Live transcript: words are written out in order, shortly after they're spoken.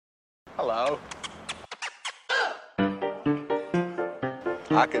Hello.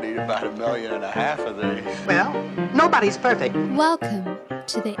 I could eat about 1.5 million of these. Well, nobody's perfect. Welcome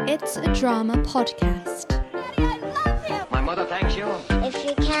to the It's a Drama podcast. Daddy, I love him. My mother thanks you. If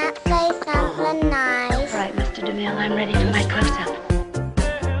you can't say something nice. All right, Mr. DeMille, I'm ready for my close-up.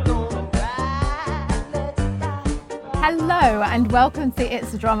 Hello and welcome to the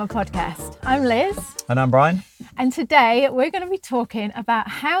It's a Drama podcast. I'm Liz. And I'm Brian. And today we're going to be talking about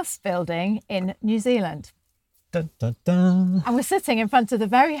house building in New Zealand. Dun, dun, dun. And we're sitting in front of the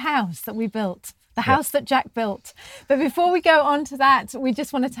very house that we built, the house that Jack built. But before we go on to that, we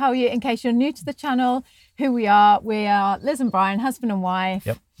just want to tell you, in case you're new to the channel, who we are. We are Liz and Brian, husband and wife.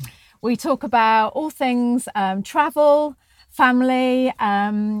 Yep. We talk about all things travel, family,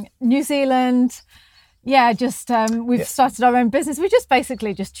 New Zealand. Yeah, just we've started our own business. We just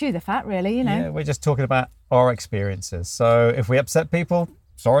basically just chew the fat, really, you know. Yeah, we're just talking about our experiences. So if we upset people,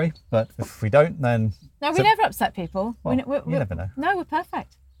 sorry, but if we don't, then... No, we never upset people. Well, we you never know. No, we're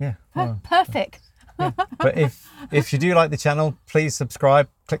perfect. Yeah. well, Perfect. yeah. But if you do like the channel, please subscribe.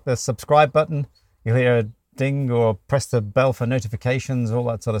 Click the subscribe button. You'll hear a ding or press the bell for notifications, all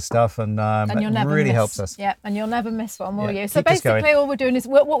that sort of stuff. And And you'll it never really miss. helps us. Yeah, and you'll never miss one, will Yeah, you? So keep us going. basically all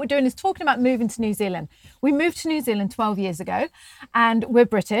what we're doing is talking about moving to New Zealand. We moved to New Zealand 12 years ago and we're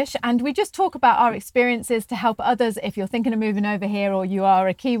British, and we just talk about our experiences to help others if you're thinking of moving over here, or you are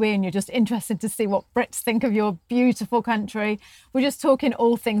a Kiwi and you're just interested to see what Brits think of your beautiful country. We're just talking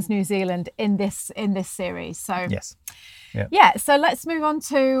all things New Zealand in this series. So Yes. yeah, so let's move on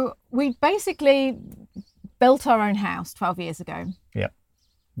to, we basically built our own house 12 years ago. Yeah.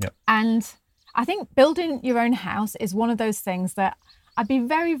 And I think building your own house is one of those things that I'd be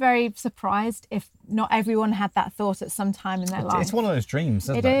very, very surprised if not everyone had that thought at some time in their life. It's one of those dreams,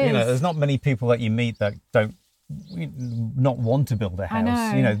 isn't It it? You know, is. there's not many people that you meet that don't not want to build a house.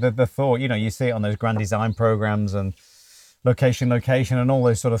 know. You know, the thought, you know, you see it on those grand design programs and location and all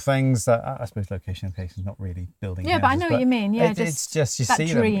those sort of things. I suppose location is not really building Yeah, but I houses, know what you mean. Yeah, it's just you that see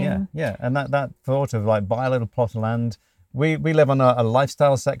dream. them. Yeah. And that thought of like buy a little plot of land. We live on a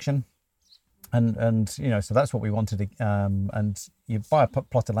lifestyle section. And you know, so that's what we wanted to, and you buy a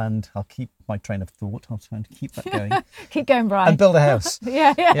plot of land. I'll keep my train of thought. I'll try and keep that going. Keep going, Brian. And build a house.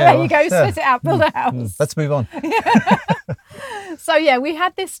 Yeah, there you go. well, Spit it out. Build a house. Let's move on. So yeah, we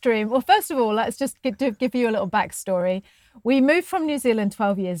had this dream. Well, first of all, let's just give you a little backstory. We moved from New Zealand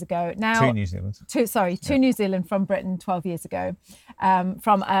 12 years ago. Now To New Zealand. to New Zealand from Britain 12 years ago,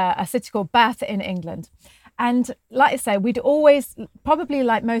 from a city called Bath in England. And like I say, we'd always, probably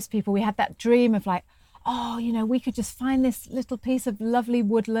like most people, we had that dream of like, oh, you know, we could just find this little piece of lovely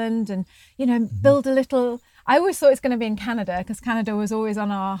woodland and, you know, build a little. I always thought it's going to be in Canada, because Canada was always on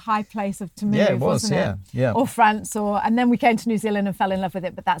our high place to move, Yeah, it was, wasn't it? yeah. Or France, and then we came to New Zealand and fell in love with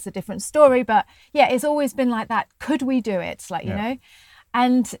it, but that's a different story. But yeah, it's always been like that. Could we do it? Like, you know,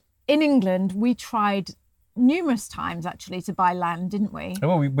 and in England, we tried numerous times actually to buy land, didn't we?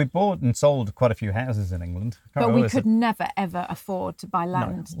 Well, we bought and sold quite a few houses in England. But we could never ever afford to buy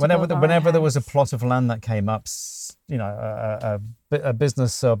land. to Whenever build our whenever own there was a house. plot of land that came up, you know, a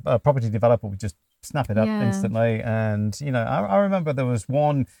business, a property developer would just snap it up Yeah. instantly. And you know, I remember there was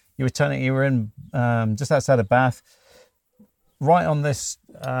one you were in just outside of Bath, right on this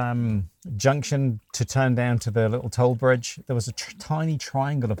junction to turn down to the little toll bridge. There was a tiny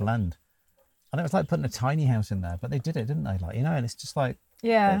triangle of land. And it was like putting a tiny house in there, but they did it, didn't they? Like, you know, and it's just like,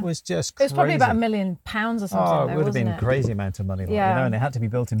 Yeah. it was just It crazy. was probably about £1 million or something. Oh, though, it would have been wasn't a crazy amount of money, like, Yeah. you know, and it had to be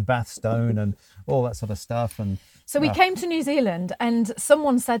built in Bath stone and all that sort of stuff. And So we came to New Zealand and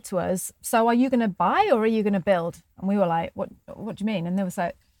someone said to us, so are you going to buy or are you going to build? And we were like, what do you mean? And they were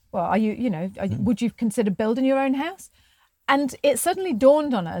like, well, are you, would you consider building your own house? And it suddenly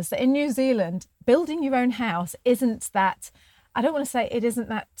dawned on us that in New Zealand, building your own house isn't that, I don't want to say it isn't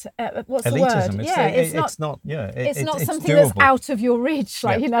that, what's the elitism. word? It's not. It's not it's something that's doable. out of your reach.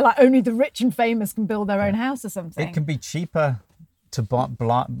 Like, Yeah. you know, like only the rich and famous can build their own house or something. It can be cheaper to buy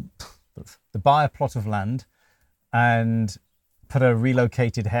a plot of land and put a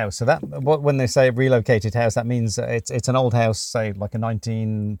relocated house. So that when they say relocated house, that means it's an old house, say like a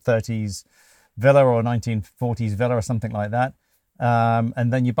 1930s villa or a 1940s villa or something like that.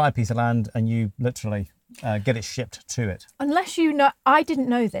 And then you buy a piece of land and you literally get it shipped to it. Unless you know, I didn't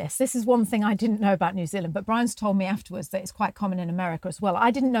know this. This is one thing I didn't know about New Zealand, but Brian's told me afterwards that it's quite common in America as well.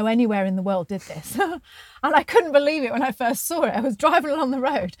 I didn't know anywhere in the world did this. And I couldn't believe it when I first saw it. I was driving along the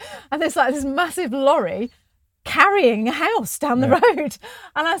road and there's like this massive lorry carrying a house down the road.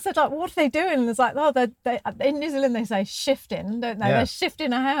 And I said, like, what are they doing? And it's like, oh, they in New Zealand, they say shifting, don't they? Yeah. They're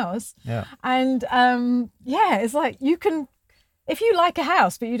shifting a house. Yeah. And it's like, if you like a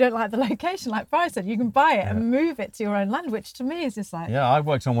house but you don't like the location, like Brian said, you can buy it and move it to your own land, which to me is just like, Yeah, I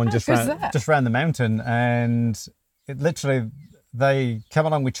worked on one just round the mountain, and it literally, they come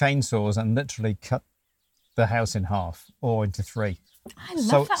along with chainsaws and literally cut the house in half or into 3. I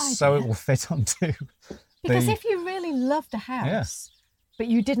love that idea. So it will fit onto. Because if you really loved a house, but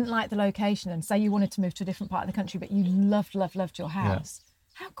you didn't like the location, and say you wanted to move to a different part of the country, but you loved your house,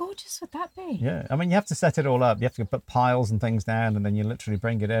 how gorgeous would that be? Yeah, I mean, you have to set it all up. You have to put piles and things down, and then you literally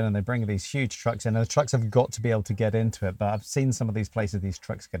bring it in, and they bring these huge trucks in. And the trucks have got to be able to get into it, but I've seen some of these places these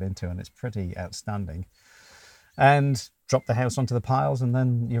trucks get into, and it's pretty outstanding. And drop the house onto the piles, and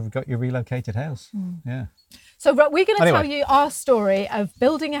then you've got your relocated house. Yeah. So we're going to tell you our story of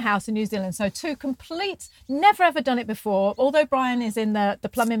building a house in New Zealand. So 2 complete, never ever done it before. Although Brian is in the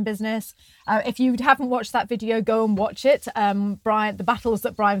plumbing business, if you haven't watched that video, go and watch it. Brian, the battles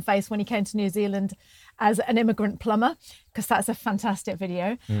that Brian faced when he came to New Zealand as an immigrant plumber, because that's a fantastic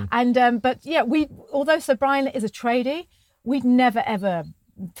video. And but yeah, so Brian is a tradie. We'd never ever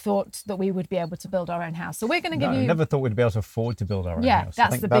thought that we would be able to build our own house. So we're going to give you... never thought we'd be able to afford to build our own house. Yeah,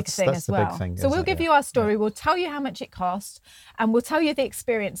 that's the big thing as well. So we'll give you our story. We'll tell you how much it cost, and we'll tell you the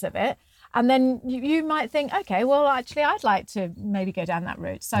experience of it. And then you might think, okay, well, actually, I'd like to maybe go down that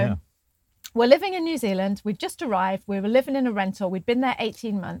route. So we're living in New Zealand. We'd just arrived. We were living in a rental. We'd been there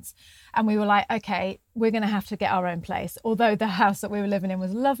 18 months. And we were like, okay, we're going to have to get our own place. Although the house that we were living in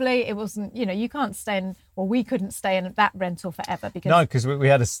was lovely, it wasn't, you can't stay in, or we couldn't stay in that rental forever. Because we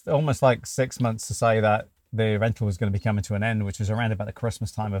had almost like 6 months to say that the rental was going to be coming to an end, which was around about the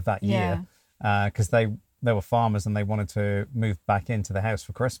Christmas time of that year. Because they were farmers and they wanted to move back into the house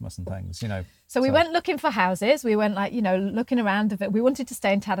for Christmas and things, So we went looking for houses. We went looking around. We wanted to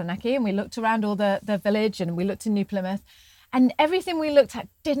stay in Taranaki, and we looked around all the village, and we looked in New Plymouth. And everything we looked at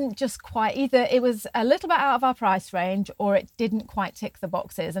didn't just quite, either it was a little bit out of our price range, or it didn't quite tick the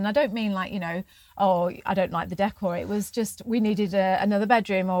boxes. And I don't mean like, oh, I don't like the decor. It was just, we needed another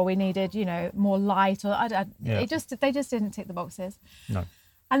bedroom, or we needed, more light, or they just didn't tick the boxes. No.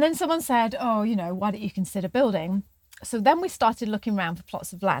 And then someone said, oh, why don't you consider building? So then we started looking around for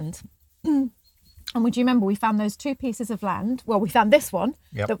plots of land. And would you remember, we found those 2 pieces of land. Well, we found this one,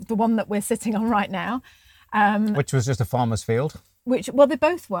 the one that we're sitting on right now. Which was just a farmer's field. They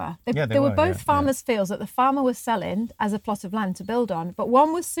both were. They were both farmers' fields that the farmer was selling as a plot of land to build on. But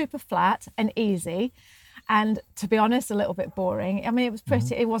one was super flat and easy. And to be honest, a little bit boring. I mean, it was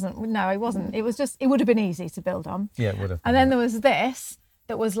pretty, it wasn't. It was just, it would have been easy to build on. Yeah, it would have. And then there was this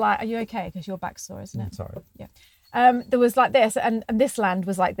that was like, are you okay? Because your back's sore, isn't it? Sorry. Yeah. There was like this, and this land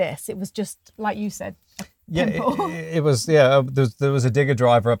was like this. It was just, like you said, it was. Yeah, there was a digger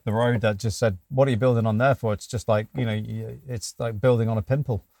driver up the road that just said, "What are you building on there for?" It's just like, it's like building on a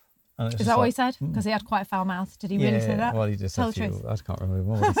pimple. Is that what he said? Because he had quite a foul mouth. Did he really say that? Well, he just Tell said, the truth. I can't remember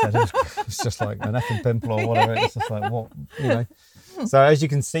what he said. It's just like an effing pimple or whatever. It's just like, what, So as you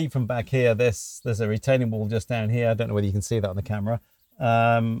can see from back here, there's a retaining wall just down here. I don't know whether you can see that on the camera.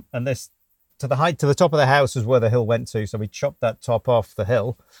 And this, to the top of the house was where the hill went to. So we chopped that top off the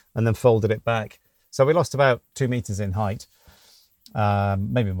hill and then folded it back. So we lost about 2 meters in height,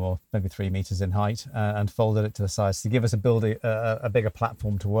 maybe more, maybe 3 meters in height, and folded it to the sides to give us a bigger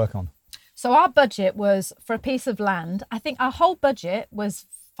platform to work on. So our budget was, for a piece of land, I think our whole budget was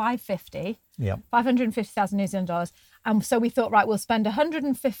 $550,000 New Zealand dollars. And so we thought, right, we'll spend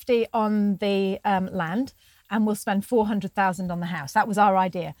 150 on the land, and we'll spend 400,000 on the house. That was our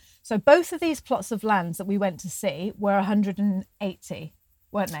idea. So both of these plots of lands that we went to see were 180,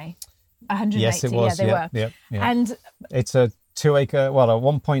 weren't they? 180, yes, it was. Yeah, they were. Yeah. And it's a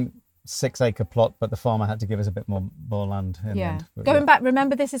 1.6 acre plot, but the farmer had to give us a bit more land. In the end. But, going back,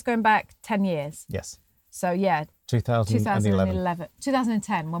 remember, this is going back 10 years. Yes. So,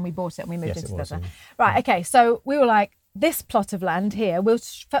 2010 when we bought it and we moved into this. Right, okay, so we were like, this plot of land here, we'll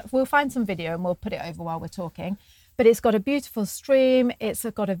find some video and we'll put it over while we're talking. But it's got a beautiful stream. It's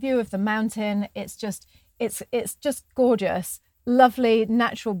got a view of the mountain. It's just gorgeous. Lovely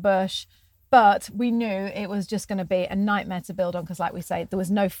natural bush, but we knew it was just going to be a nightmare to build on because, like we say, there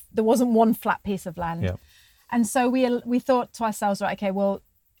wasn't one flat piece of land. Yeah. And so we thought to ourselves, right, okay, well,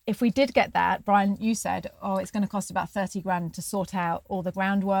 if we did get that, Brian, you said, it's going to cost about 30 grand to sort out all the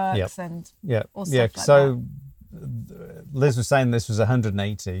groundworks and all stuff like so that. Liz was saying this was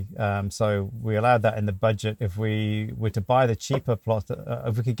 180, so we allowed that in the budget. If we were to buy the cheaper plot,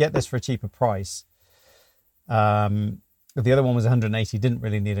 if we could get this for a cheaper price. The other one was 180, didn't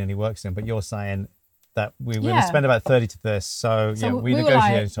really need any work soon, but you're saying that we were going to spend about 30 to this. So yeah, we were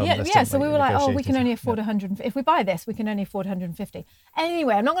negotiated like, on this. so we were like, oh, we can only afford 100. If we buy this, we can only afford 150.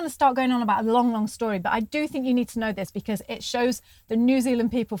 Anyway, I'm not going to start going on about a long story, but I do think you need to know this because it shows the New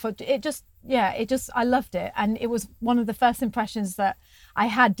Zealand people. I loved it, and it was one of the first impressions that I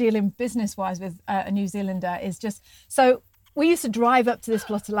had dealing business-wise with a New Zealander. Is just so. We used to drive up to this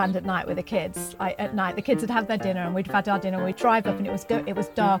plot of land at night with the kids. Like at night, the kids would have their dinner and we'd have had our dinner and we'd drive up and it was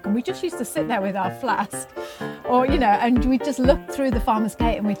dark and we just used to sit there with our flask or, and we'd just look through the farmer's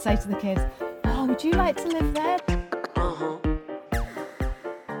gate and we'd say to the kids, oh, would you like to live there?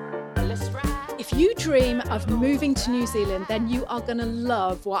 If you dream of moving to New Zealand, then you are going to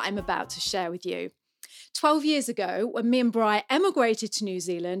love what I'm about to share with you. 12 years ago, when me and Bri emigrated to New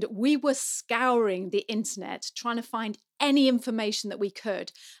Zealand, we were scouring the internet, trying to find any information that we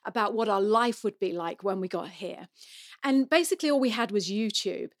could about what our life would be like when we got here. And basically all we had was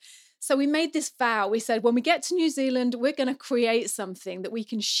YouTube. So we made this vow. We said, when we get to New Zealand, we're going to create something that we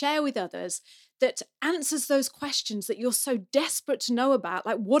can share with others that answers those questions that you're so desperate to know about.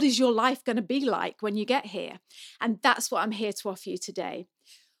 Like, what is your life going to be like when you get here? And that's what I'm here to offer you today.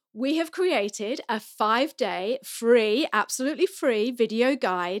 We have created a 5-day free, absolutely free video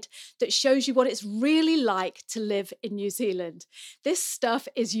guide that shows you what it's really like to live in New Zealand. This stuff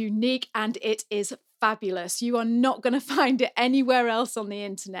is unique and it is fabulous. You are not going to find it anywhere else on the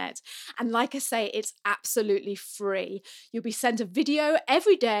internet. And like I say, it's absolutely free. You'll be sent a video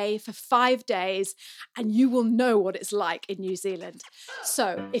every day for 5 days and you will know what it's like in New Zealand.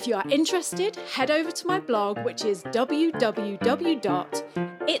 So if you are interested, head over to my blog, which is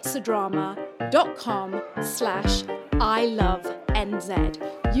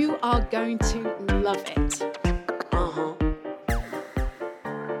www.itsadrama.com/ILoveNZ. You are going to love it.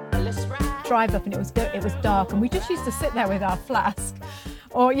 Drive up and it was dark and we just used to sit there with our flask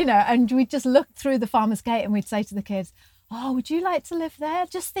or and we'd just look through the farmer's gate and we'd say to the kids, oh, would you like to live there?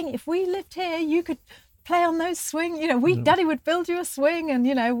 Just think, if we lived here you could play on those swings, Daddy would build you a swing and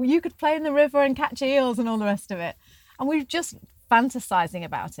you could play in the river and catch eels and all the rest of it. And we were just fantasizing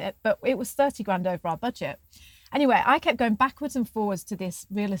about it, but it was 30 grand over our budget. Anyway, I kept going backwards and forwards to this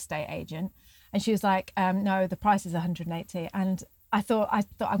real estate agent and she was like, no, the price is 180. And I thought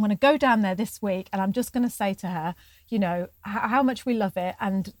I'm going to go down there this week and I'm just going to say to her, how much we love it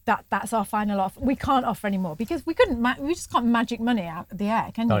and that's our final offer. We can't offer anymore because we just can't magic money out of the air,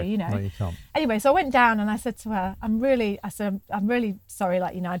 can you? No, you can't. Anyway, so I went down and I said to her, I'm really sorry,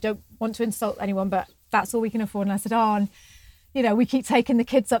 I don't want to insult anyone, but that's all we can afford. And I said, and we keep taking the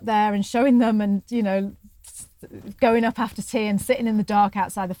kids up there and showing them and, going up after tea and sitting in the dark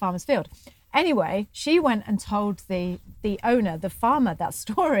outside the farmer's field. Anyway, she went and told the owner, the farmer, that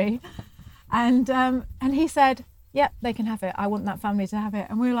story. And he said, yep, they can have it. I want that family to have it.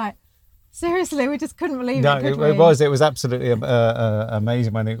 And we were like, seriously, we just couldn't believe it. It was absolutely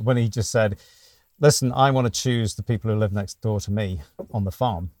amazing when he just said, listen, I want to choose the people who live next door to me on the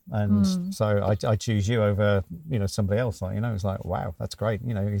farm. And so I choose you over, somebody else. It's like, wow, that's great.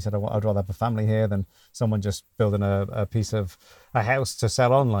 He said, I'd rather have a family here than someone just building a piece of a house to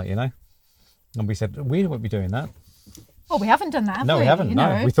sell on, And we said, we won't be doing that. Well, we haven't done that, have we? No, we haven't.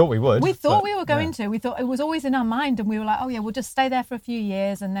 No, we thought we would. We thought we were going to. We thought it was always in our mind. And we were like, oh, yeah, we'll just stay there for a few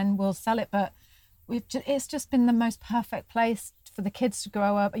years and then we'll sell it. But it's just been the most perfect place for the kids to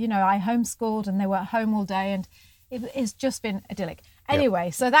grow up. I homeschooled and they were at home all day and it's just been idyllic. Anyway,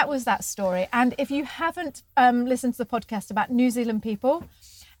 So that was that story. And if you haven't listened to the podcast about New Zealand people,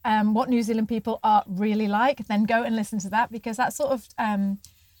 what New Zealand people are really like, then go and listen to that because that's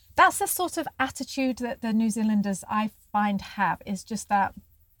that's the sort of attitude that the New Zealanders I find have, is just that,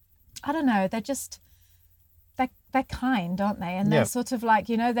 I don't know, they're kind, aren't they? And they're sort of like,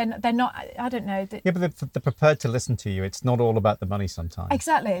 they're not, I don't know. But they're prepared to listen to you. It's not all about the money sometimes.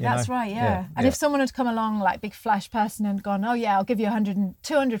 Exactly, that's right, yeah. And if someone had come along like big flash person and gone, oh yeah, I'll give you 100 and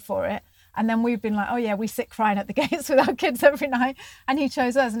 200 for it. And then we've been like, oh yeah, we sit crying at the gates with our kids every night. And he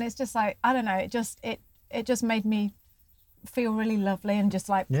chose us. And it's just like, I don't know, it just made me feel really lovely and just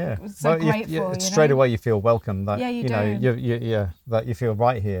like so grateful. Straight away you feel welcome. That, you do. That you feel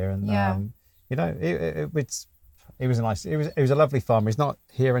right here, and it was a lovely farmer. He's not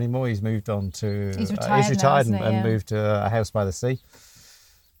here anymore. He's moved on to. He's retired and moved to a house by the sea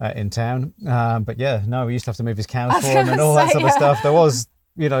in town. But we used to have to move his cows for him and all that sort of stuff. There was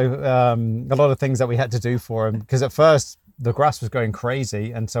a lot of things that we had to do for him because at first the grass was going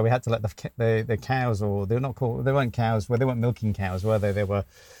crazy, and so we had to let the cows, or they weren't cows, they weren't milking cows, were they? They were.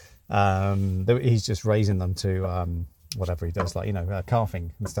 He's just raising them to whatever he does, like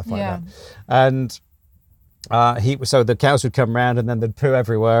calving and stuff like that. And So the cows would come round and then they'd poo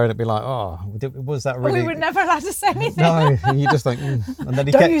everywhere, and it'd be like, oh, was that really? We were never allowed to say anything. No, you just think, and then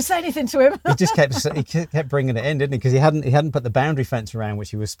Don't you say anything to him. he just kept bringing it in, didn't he? Because he hadn't put the boundary fence around, which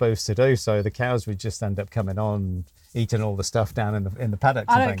he was supposed to do. So the cows would just end up coming on, eating all the stuff down in the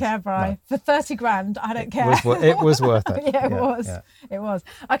paddocks. I don't care, Bri. For 30 grand, I don't care. It was worth it. Yeah, it was. Yeah. It was.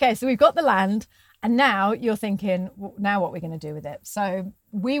 Okay, so we've got the land, and now you're thinking, now what we're going to do with it? So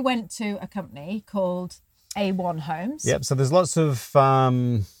we went to a company called A1 Homes. Yep. So there's lots of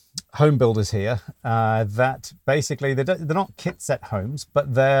home builders here that basically they're not kit set homes, but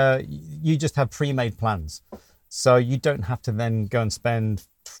you just have pre-made plans. So you don't have to then go and spend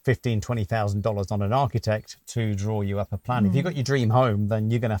 $15,000-$20,000 on an architect to draw you up a plan. If you've got your dream home,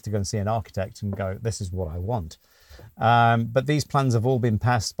 then you're going to have to go and see an architect and go, this is what I want. But these plans have all been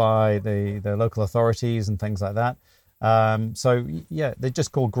passed by the local authorities and things like that. So yeah, they're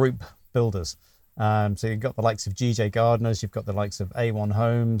just called group builders. So you've got the likes of GJ Gardeners, you've got the likes of A1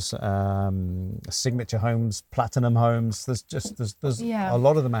 Homes, Signature Homes, Platinum Homes. There's a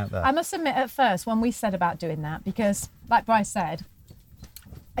lot of them out there. I must admit, at first, when we said about doing that, because like Bryce said,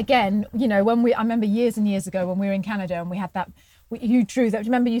 again, you know, I remember years and years ago when we were in Canada and we had that, you drew that,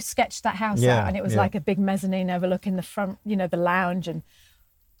 remember you sketched that house out, and it was like a big mezzanine overlooking the front, you know, the lounge and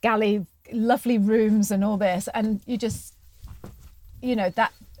galley, lovely rooms and all this. And you just, you know,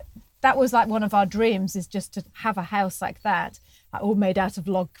 that was like one of our dreams, is just to have a house like that, like all made out of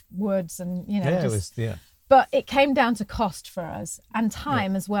log woods and, you know, But it came down to cost for us and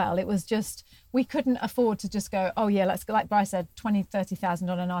time as well. It was just, we couldn't afford to just go, oh yeah, let's go, like Bryce said, 20, 30,000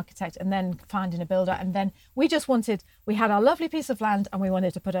 on an architect and then finding a builder. And then we had our lovely piece of land and we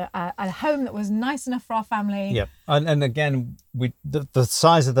wanted to put a home that was nice enough for our family. Yeah. And again, the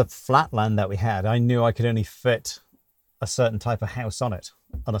size of the flat land that we had, I knew I could only fit a certain type of house on it,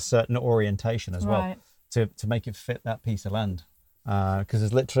 on a certain orientation as well, to make it fit that piece of land. Because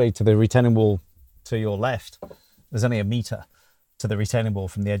there's literally, to the retaining wall to your left, there's only a metre to the retaining wall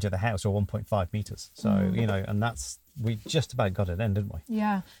from the edge of the house, or 1.5 metres. So, you know, and we just about got it in, didn't we?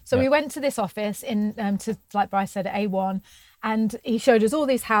 Yeah. So we went to this office to, like Bryce said, A1, and he showed us all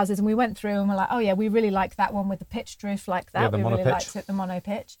these houses and we went through and we're like, oh yeah, we really like that one with the pitched roof like that. We really liked it, the mono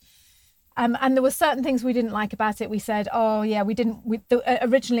pitch. And there were certain things we didn't like about it. We said, oh yeah,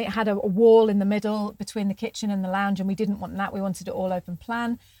 originally it had a wall in the middle between the kitchen and the lounge, and we didn't want that. We wanted it all open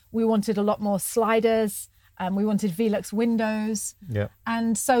plan. We wanted a lot more sliders. We wanted Velux windows. Yeah.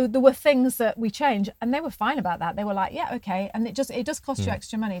 And so there were things that we changed, and they were fine about that. They were like, yeah, okay. And it does cost you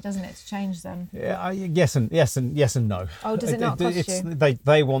extra money, doesn't it, to change them? Yeah, yes and no. Oh, does it not cost you?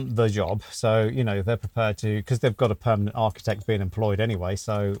 They want the job, so you know they're prepared to, because they've got a permanent architect being employed anyway.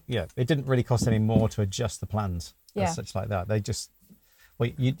 So yeah, it didn't really cost any more to adjust the plans as such like that. They just,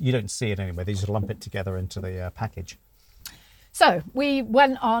 you don't see it anyway. They just lump it together into the package. So we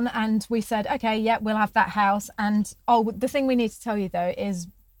went on and we said, okay, yeah, we'll have that house. And the thing we need to tell you though is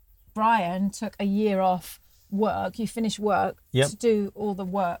Brian took a year off work. You finished work to do all the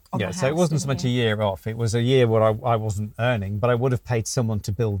work on the house. So it wasn't so much a year off. It was a year where I wasn't earning, but I would have paid someone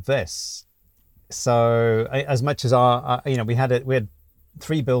to build this. So as much as we had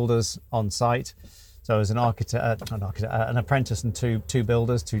 3 builders on site. So as an an apprentice and two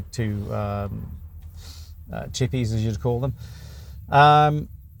builders, two chippies as you'd call them.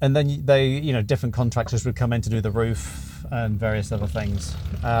 And then different contractors would come in to do the roof and various other things.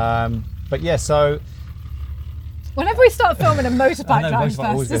 But yeah, so whenever we start filming, a motorbike drives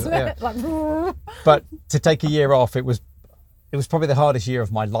first, isn't it? Like, but to take a year off, it was probably the hardest year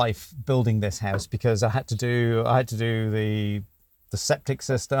of my life building this house, because I had to do the septic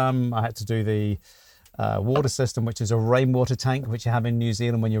system. I had to do the water system, which is a rainwater tank, which you have in New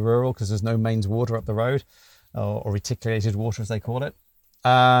Zealand when you're rural, because there's no mains water up the road, or reticulated water as they call it.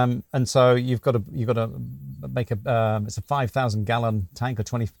 And so you've got to make it's a 5,000 gallon tank, or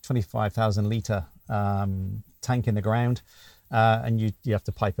 25,000 litre tank in the ground, and you have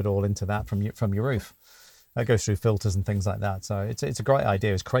to pipe it all into that from your roof. That goes through filters and things like that. So it's a great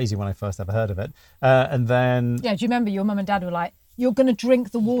idea. It was crazy when I first ever heard of it. And then do you remember your mum and dad were like, you're going to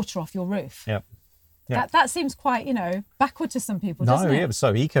drink the water off your roof? Yeah. Yeah. That seems quite, backward to some people, doesn't it? No, it was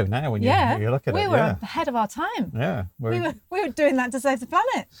so eco now when you look at it. We were ahead of our time. Yeah. We were doing that to save the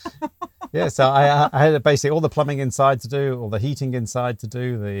planet. Yeah, so I had basically all the plumbing inside to do, all the heating inside to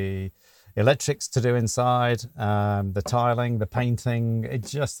do, the electrics to do inside, the tiling, the painting.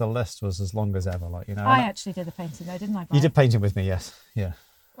 The list was as long as ever. I actually did the painting though, didn't I, Brian? You did painting with me, yes. Yeah.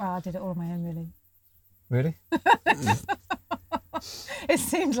 Well, I did it all on my own, really. Really? It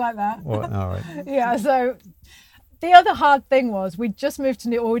seems like that. Well, all right. Yeah, so the other hard thing was we'd just moved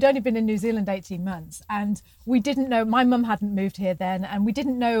to we'd only been in New Zealand 18 months, and we didn't know, my mum hadn't moved here then, and we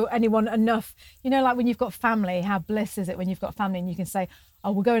didn't know anyone enough. You know, like when you've got family, how bliss is it when you've got family and you can say,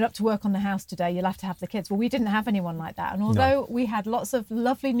 oh, we're going up to work on the house today, you'll have to have the kids. Well, we didn't have anyone like that. And although we had lots of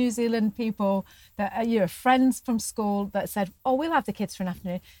lovely New Zealand people that, you know, friends from school that said, oh, we'll have the kids for an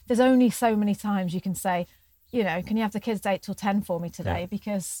afternoon, there's only so many times you can say, you know, can you have the kids 8 till 10 for me today?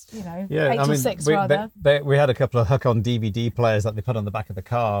 Because, you know, 8 till 6 rather. We had a couple of hook-on DVD players that they put on the back of the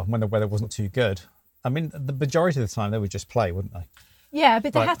car when the weather wasn't too good. I mean, the majority of the time they would just play, wouldn't they? Yeah,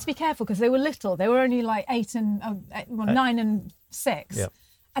 but they had to be careful because they were little. They were only like 9 and 6. Yeah.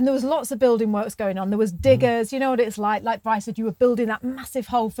 And there was lots of building works going on. There was diggers. You know what it's like. Like Bryce said, you were building that massive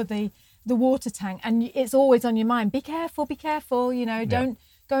hole for the water tank, and it's always on your mind. Be careful. You know, don't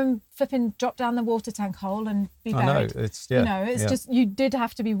go and flipping drop down the water tank hole and be buried. It's just, you did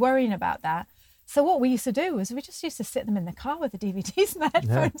have to be worrying about that. So what we used to do was we just used to sit them in the car with the DVDs and the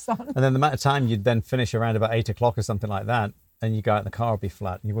headphones on. And then the amount of time you'd then finish around about 8 o'clock or something like that, and you go out in the car, would be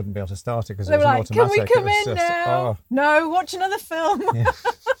flat, and you wouldn't be able to start it because it was an automatic. Can we come in now? No, watch another film. Yeah.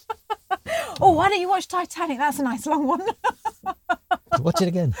 Oh, why don't you watch Titanic? That's a nice long one. Watch it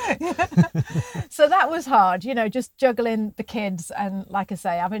again. So that was hard, you know, just juggling the kids. And like I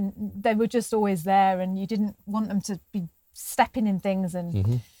say, I mean, they were just always there and you didn't want them to be stepping in things.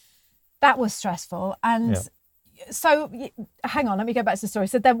 And that was stressful. And so hang on, let me go back to the story.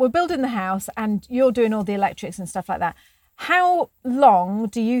 So then we're building the house and you're doing all the electrics and stuff like that. How long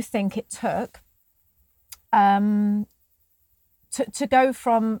do you think it took to go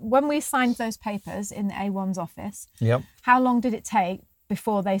from when we signed those papers in the A1's office? Yep. How long did it take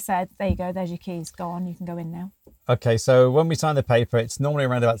before they said, there you go, there's your keys, go on, you can go in now? Okay, so when we sign the paper, it's normally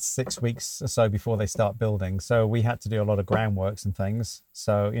around about 6 weeks or so before they start building. So we had to do a lot of groundworks and things.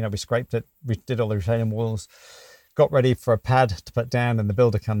 So, you know, we scraped it, we did all the retaining walls, got ready for a pad to put down, and the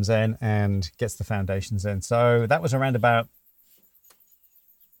builder comes in and gets the foundations in. So that was around about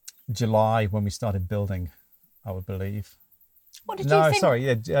July when we started building, I would believe. What did you think?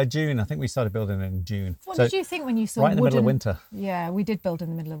 Sorry, June. I think we started building in June. What did you think when you saw right in the middle of winter? Yeah, we did build in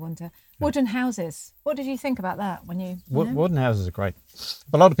the middle of winter. Wooden houses. What did you think about that when you? Wooden houses are great,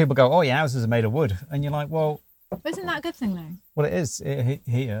 but a lot of people go, "Oh, your houses are made of wood," and you're like, "Well, isn't that a good thing though?" Well, it is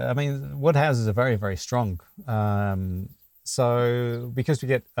here. I mean, wood houses are very, very strong. So because we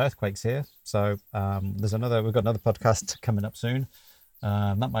get earthquakes here, so we've got another podcast coming up soon.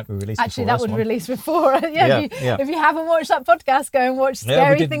 That might be released. Actually, that would release before. If you haven't watched that podcast, go and watch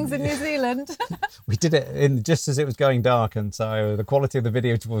Scary Things in New Zealand. We did it in just as it was going dark, and so the quality of the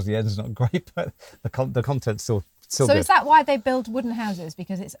video towards the end is not great, but the content's still so good. Is that why they build wooden houses?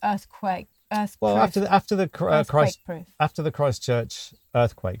 Because it's earthquake? Well, after the Christchurch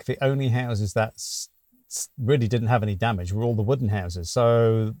earthquake, the only houses that really didn't have any damage were all the wooden houses.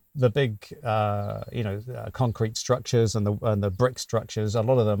 So the big, concrete structures and the brick structures, a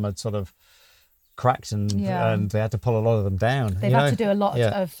lot of them had sort of cracked and they had to pull a lot of them down. They've had to do a lot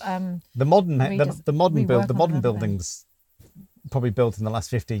of the modern buildings probably built in the last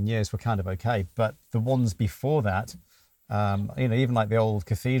 15 years were kind of okay, but the ones before that, even like the old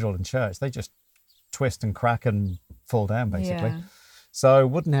cathedral and church, they just twist and crack and fall down basically. Yeah. So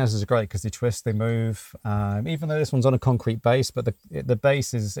wooden houses are great because they twist, they move. Even though this one's on a concrete base, but the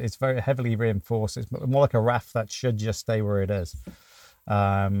base is very heavily reinforced. It's more like a raft that should just stay where it is.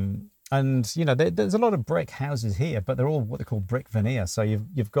 And you know, there's a lot of brick houses here, but they're all what they call brick veneer. So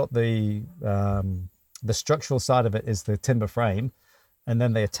you've got the structural side of it is the timber frame, and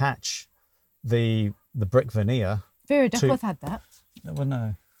then they attach the brick veneer. Vera Duckworth had that. Well,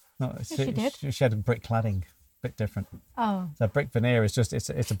 no, she did. She had a brick cladding. Bit different. Oh. So brick veneer is just it's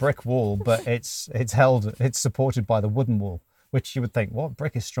a brick wall, but it's supported by the wooden wall, which you would think, what,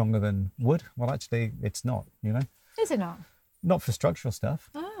 brick is stronger than wood? Well, actually, it's not. You know. Is it not? Not for structural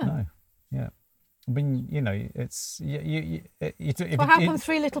stuff. Oh. No. Yeah. I mean, you know, it's well, how come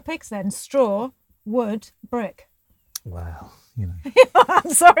Three Little Pigs then? Straw, wood, brick. Well, you know.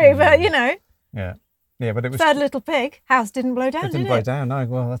 I'm sorry, but you know. Yeah. Yeah, but it was Third Little Pig. House didn't blow down. It didn't blow down. No.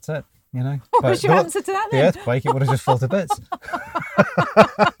 Well, that's it. You know, what was your answer to that then? The earthquake, it would have just fallen to bits.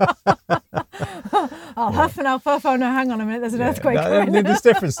 I'll huff and I'll puff. Oh no, hang on a minute, there's an earthquake. There's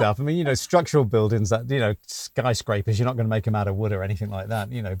different stuff. I mean, you know, structural buildings that, you know, skyscrapers, you're not going to make them out of wood or anything like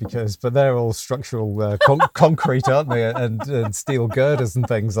that, you know, but they're all structural concrete, aren't they? And steel girders and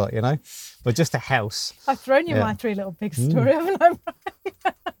things like, you know. But just a house. I've thrown you my Three Little Pigs story, haven't I?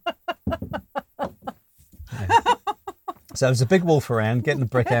 So there's a big wolf around getting the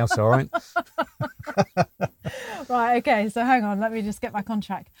brick house, all right? Right, okay, so hang on, let me just get back on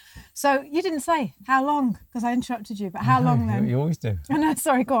track. So you didn't say how long, because I interrupted you, but how long then? You always do. Oh, no,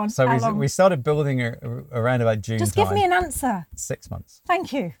 sorry, go on. So how long? we started building around about June Just time. give me an answer. 6 months.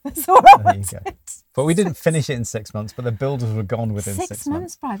 Thank you. That's all I There you wanted. go. But we didn't finish it in 6 months, but the builders were gone within 6 6 months.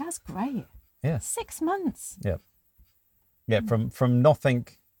 months, Brian. That's great. Yeah. 6 months. Yeah. Yeah, from nothing.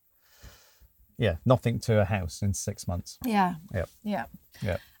 Yeah, nothing to a house in 6 months. Yeah. Yeah. Yeah.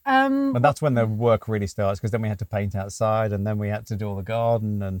 Yeah. And that's when the work really starts, because then we had to paint outside, and then we had to do all the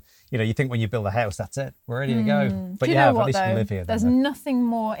garden, and you think when you build a house, that's it, we're ready to go. But Do you yeah, know what, at least though? you live here. There's then, nothing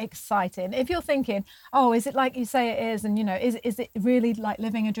more exciting. If you're thinking, oh, is it like you say it is, and is it really like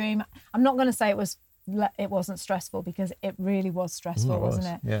living a dream? I'm not going to say it wasn't stressful, because it really was stressful, wasn't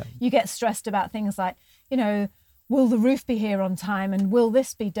it? Yeah. You get stressed about things like, will the roof be here on time, and will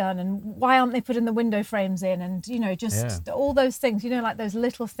this be done, and why aren't they putting the window frames in, and just all those things, like those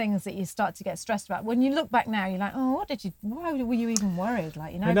little things that you start to get stressed about. When you look back now, you're like, oh, why were you even worried?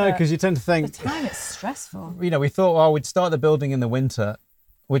 Like, I know, because you tend to think, at the time it's stressful. we thought, oh, we'd start the building in the winter,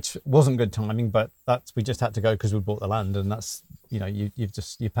 which wasn't good timing, but we just had to go because we bought the land, and that's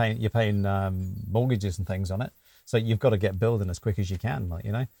you're paying mortgages and things on it, so you've got to get building as quick as you can,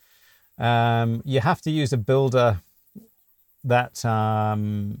 you have to use a builder that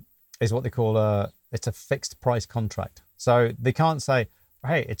is what they call it's a fixed price contract. So they can't say,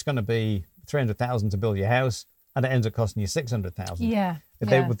 hey, it's going to be 300,000 to build your house, and it ends up costing you 600,000. Yeah.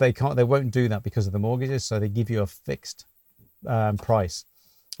 They can't. They won't do that because of the mortgages. So they give you a fixed price,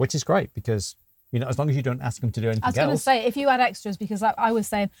 which is great, because as long as you don't ask them to do anything else. I was going to say, if you add extras, because I was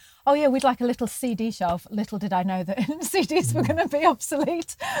saying, oh yeah, we'd like a little CD shelf. Little did I know that CDs were going to be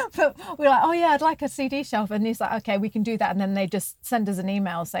obsolete. But we were like, oh yeah, I'd like a CD shelf. And he's like, okay, we can do that. And then they just send us an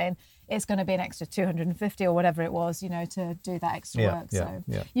email saying it's going to be an extra 250 or whatever it was, to do that extra work. So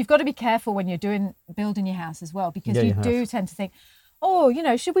you've got to be careful when you're building your house as well, because you do tend to think, oh,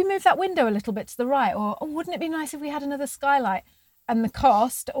 should we move that window a little bit to the right? Or, oh, wouldn't it be nice if we had another skylight? And the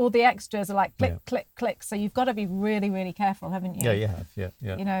cost, all the extras are like click, click, click. So you've got to be really, really careful, haven't you? Yeah, you have.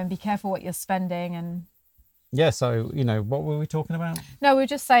 Yeah. And be careful what you're spending. And yeah, so, what were we talking about? No, we were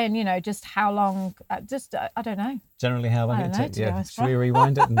just saying, just how long, I don't know. Generally how long it takes. Yeah. Honest, Should we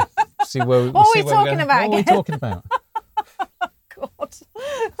rewind it and see where what are we talking about? What are we talking about? God.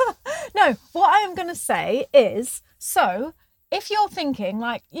 No, what I am going to say is, so if you're thinking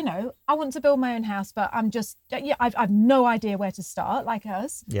like, I want to build my own house, but I've no idea where to start, like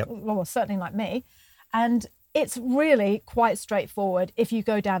us, well, certainly like me. And it's really quite straightforward if you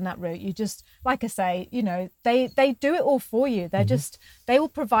go down that route. You just, like I say, they do it all for you. They're they will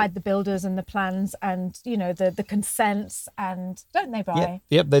provide the builders and the plans and, the consents, and don't they, Brian?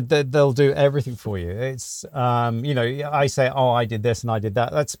 Yep, they'll do everything for you. It's, I say, oh, I did this and I did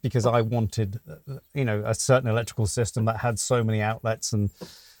that. That's because I wanted, a certain electrical system that had so many outlets and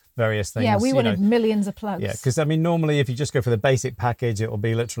various things. Yeah, we wanted millions of plugs. Yeah, because, normally if you just go for the basic package, it will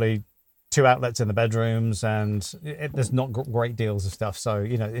be literally 2 outlets in the bedrooms, and there's not great deals of stuff. So,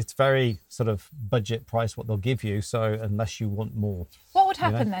 it's very sort of budget price what they'll give you. So unless you want more. What would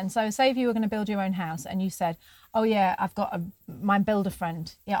happen then? So say if you were going to build your own house and you said, oh yeah, I've got my builder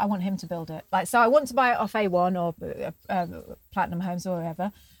friend. Yeah, I want him to build it. So I want to buy it off A1 or Platinum Homes or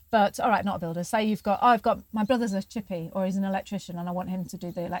wherever. But all right, not a builder. Say I've got my brother's a chippy, or he's an electrician, and I want him to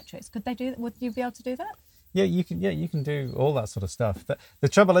do the electrics. Would you be able to do that? Yeah, you can do all that sort of stuff. The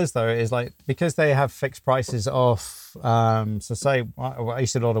trouble is, though, is because they have fixed prices off. So say I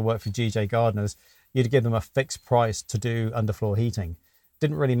used to do a lot of work for GJ Gardeners. You'd give them a fixed price to do underfloor heating.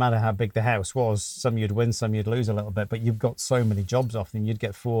 Didn't really matter how big the house was. Some you'd win, some you'd lose a little bit. But you've got so many jobs off them. You'd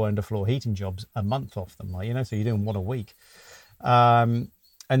get 4 underfloor heating jobs a month off them, so you're doing 1 a week.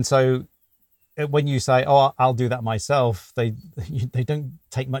 And so when you say, oh, I'll do that myself, they don't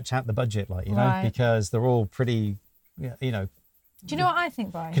take much out the budget, Right. because they're all pretty, Do you know what I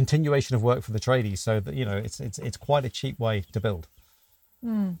think, Brian? continuation of work for the tradies. So that, it's quite a cheap way to build.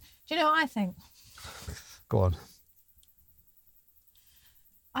 Do you know what I think? Go on.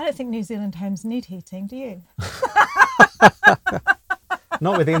 I don't think New Zealand homes need heating, do you?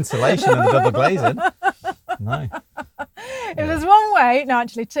 Not with the insulation and the double glazing. No. If there's one way, no,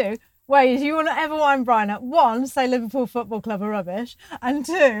 actually 2 ways you want to ever wind Brian up. 1, say Liverpool Football Club are rubbish, and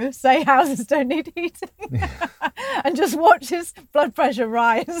 2, say houses don't need heating, and just watch his blood pressure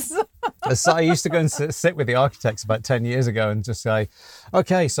rise. So I used to go and sit with the architects about 10 years ago and just say,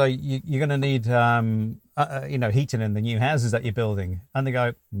 okay, so you're going to need, heating in the new houses that you're building. And they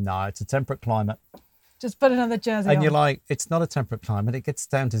go, no, it's a temperate climate. Just put another jersey and on. You're like, it's not a temperate climate. It gets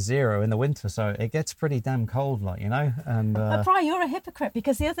down to 0 in the winter, so it gets pretty damn cold, And But Brian, you're a hypocrite,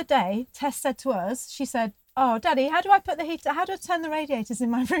 because the other day Tess said to us, she said, oh, Daddy, how do I put the heater? How do I turn the radiators in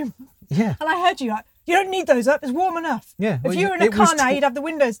my room? Yeah. And I heard you like, you don't need those up. It's warm enough. Yeah. If you were in a car now, you'd have the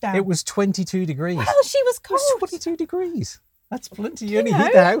windows down. It was 22 degrees. Well, she was It cold. was 22 degrees. That's plenty. You only know.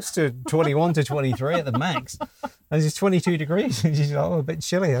 heat the house to 21 to 23 at the max. And it's 22 degrees. And she's like, oh, a bit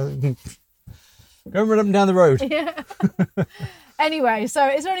chilly. Go and run up and down the road. Yeah. Anyway, so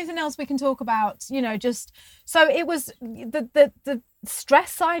is there anything else we can talk about? You know, just so it was the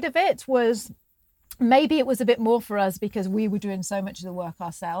stress side of it was maybe it was a bit more for us because we were doing so much of the work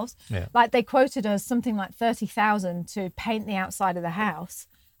ourselves. Yeah. Like they quoted us something like 30,000 to paint the outside of the house,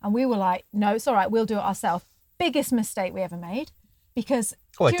 and we were like, no, it's all right, we'll do it ourselves. Biggest mistake we ever made because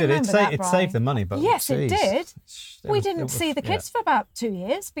Oh, do it you did. remember that, It Brian? saved the money, but yes, it geez. did. We It didn't was- see the kids yeah. for about 2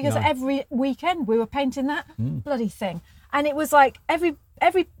 years because No. every weekend we were painting that bloody thing, and it was like every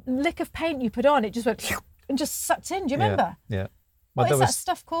lick of paint you put on, it just went and just sucked in. Do you remember? Yeah. What Well, is there that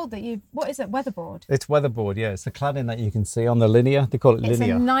stuff called that you? What is it? Weatherboard. It's weatherboard, yeah. It's the cladding that you can see on the linear. They call it It's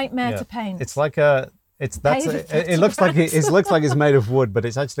linear. a nightmare Yeah. to paint. It's like a. It's that's. Paid It looks like it looks like it's made of wood, but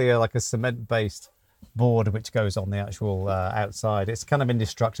it's actually like a cement-based board which goes on the actual outside. It's kind of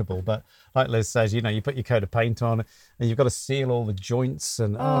indestructible, but like Liz says, you know, you put your coat of paint on, and you've got to seal all the joints,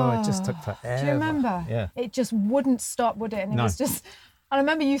 and it just took forever. Do you remember? Yeah. It just wouldn't stop, would it? And it No. was just. I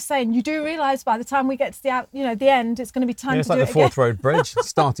remember you saying, you do realise by the time we get to the end, it's going to be time Yeah, to it's do like it the Forth again. Road Bridge.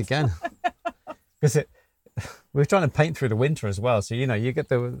 Start again. Because we were trying to paint through the winter as well. So, you know,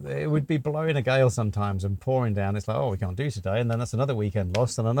 it would be blowing a gale sometimes and pouring down. It's like, oh, we can't do today. And then that's another weekend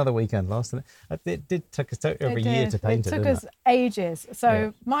lost and another weekend lost. And it did take us over a year to paint it, took didn't us ages. So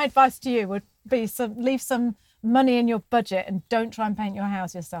Yeah. my advice to you would be leave some money in your budget and don't try and paint your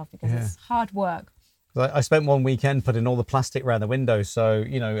house yourself because Yeah. it's hard work. I spent one weekend putting all the plastic around the windows so,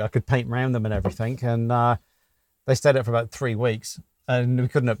 you know, I could paint around them and everything. And they stayed up for about 3 weeks. And we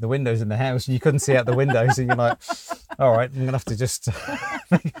couldn't open the windows in the house. And you couldn't see out the windows. And you're like, all right, I'm going to have to just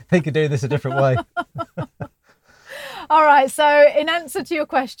think of doing this a different way. All right. So in answer to your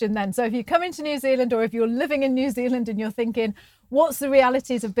question then, so if you're coming to New Zealand or if you're living in New Zealand and you're thinking, what's the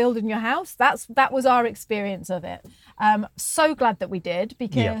realities of building your house? That was our experience of it. So glad that we did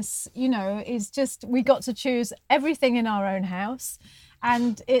because, you know, it's just, we got to choose everything in our own house.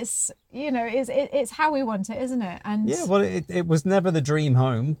 And it's, you know, it's how we want it, isn't it? And Yeah, well, it was never the dream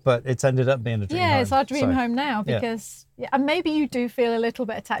home, but it's ended up being a dream home. yeah, it's our dream So, home now yeah. because, and maybe you do feel a little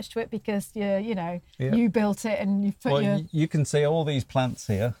bit attached to it because you know, Yeah. you built it and you've put Well, your. you can see all these plants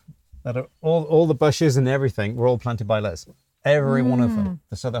here that are all the bushes and everything were all planted by Liz. Every one of them.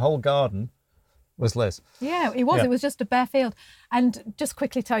 So the whole garden was Liz. Yeah, it was. Yeah. It was just a bare field. And just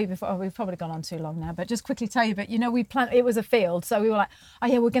quickly tell you before, we've probably gone on too long now, but just quickly tell you, but you know, it was a field. So we were like, oh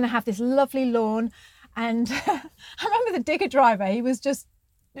yeah, we're going to have this lovely lawn. And I remember the digger driver, he was just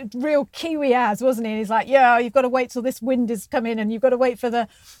real Kiwi as, wasn't he? And he's like, yeah, you've got to wait till this wind is coming and you've got to wait for the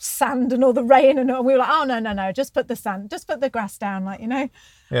sand and all the rain. And we were like, oh, no, just put the sand, just put the grass down, like, you know.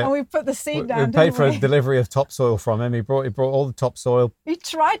 Yeah. And we put the seed We down, paid didn't for we? a delivery of topsoil from him. He brought all the topsoil. He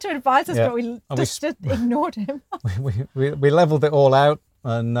tried to advise us, Yeah. but we And we just ignored him. We leveled it all out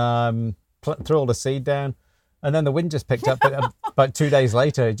and threw all the seed down. And then the wind just picked up. But about 2 days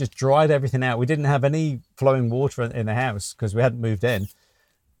later, it just dried everything out. We didn't have any flowing water in the house because we hadn't moved in.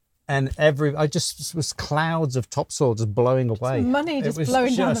 And I just was clouds of topsoil just blowing away. money It just was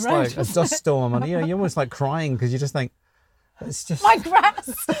blowing down the just road, like a wasn't dust storm. And you're almost like crying because you just think, it's just My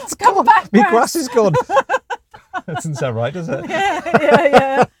grass, come back, my grass is gone. That doesn't sound right, does it?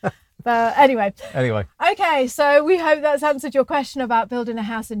 yeah. But anyway, Anyway, okay, so we hope that's answered your question about building a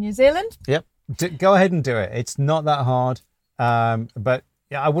house in New Zealand. yep. Go ahead and do it. It's not that hard. But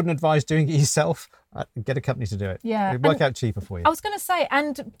yeah, I wouldn't advise doing it yourself. Get a company to do it. Yeah, It'd work and out cheaper for you. I was going to say,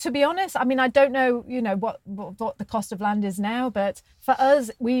 and to be honest, I mean, I don't know, you know, what the cost of land is now, but for us,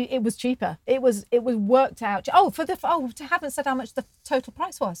 it was cheaper. It was worked out. I haven't said how much the total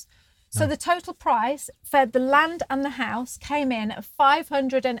price was. So the total price for the land and the house came in at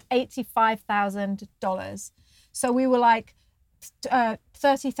 $585,000. So we were like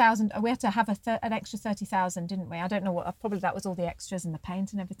 30,000. We had to have an extra 30,000, didn't we? I don't know what. Probably that was all the extras and the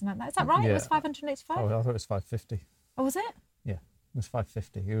paint and everything like that. Is that right? It Yeah. was 585. Oh, I thought it was 550. Oh, was it? Yeah, it was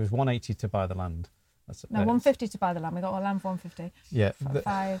 550. It was 180 to buy the land. That's No, 150 to buy the land. We got our land for 150. Yeah.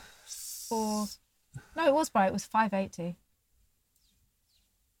 4. No, it was right. It was 580.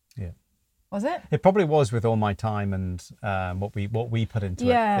 Yeah. Was it? It probably was with all my time and what we put into it.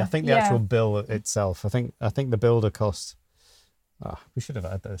 Yeah, I think the yeah. actual bill itself. I think the builder cost. We should have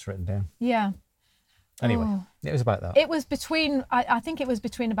had those written down. Yeah. Anyway, Oh. it was about that. It was between. I think it was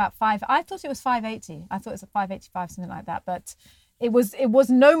between about 5. I thought it was 580. I thought it was 585, something like that. But it was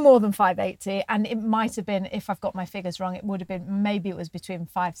no more than 580, and it might have been, if I've got my figures wrong, it would have been, maybe it was between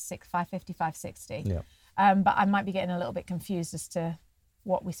 550, 560. Yeah. But I might be getting a little bit confused as to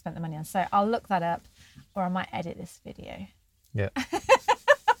what we spent the money on. So I'll look that up, or I might edit this video. Yeah.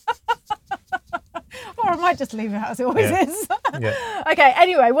 Or I might just leave it as it always is. Yeah. Okay,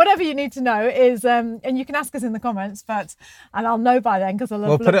 anyway, whatever you need to know is, and you can ask us in the comments, and I'll know by then because I'll have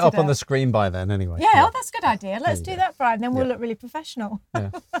We'll put it up on up. the screen by then anyway. Yeah, oh, that's a good idea. Let's you do go. that, Brian. Then we'll Yeah. look really professional. Yeah.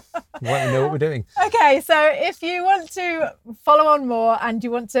 We know what we're doing. Okay, so if you want to follow on more and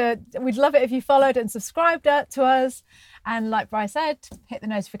you want to, we'd love it if you followed and subscribed to us. And like Bryce said, hit the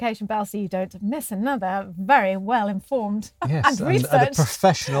notification bell so you don't miss another very well informed Yes, and and a researched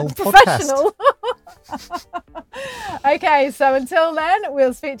professional podcast. professional. Okay, so until then,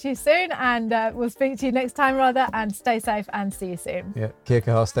 we'll speak to you soon, and we'll speak to you next time rather, and stay safe and see you soon. Yeah. Kia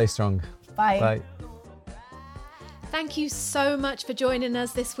kaha, stay strong. Bye. Bye. Thank you so much for joining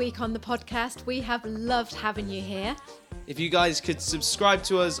us this week on the podcast. We have loved having you here. If you guys could subscribe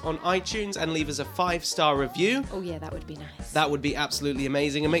to us on iTunes and leave us a 5-star review, Oh yeah, that would be nice. that would be absolutely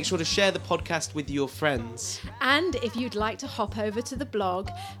amazing. And make sure to share the podcast with your friends. And if you'd like to hop over to the blog,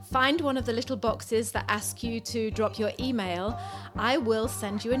 find one of the little boxes that ask you to drop your email. I will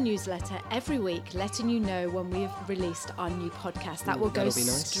send you a newsletter every week letting you know when we've released our new podcast. That will go that'll be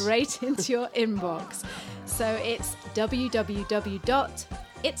nice. straight into your inbox. So it's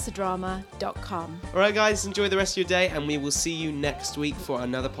www.itsadrama.com. All right, guys, enjoy the rest of your day, and we will see you next week for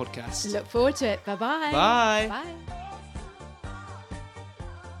another podcast. Look forward to it. Bye-bye. Bye. Bye.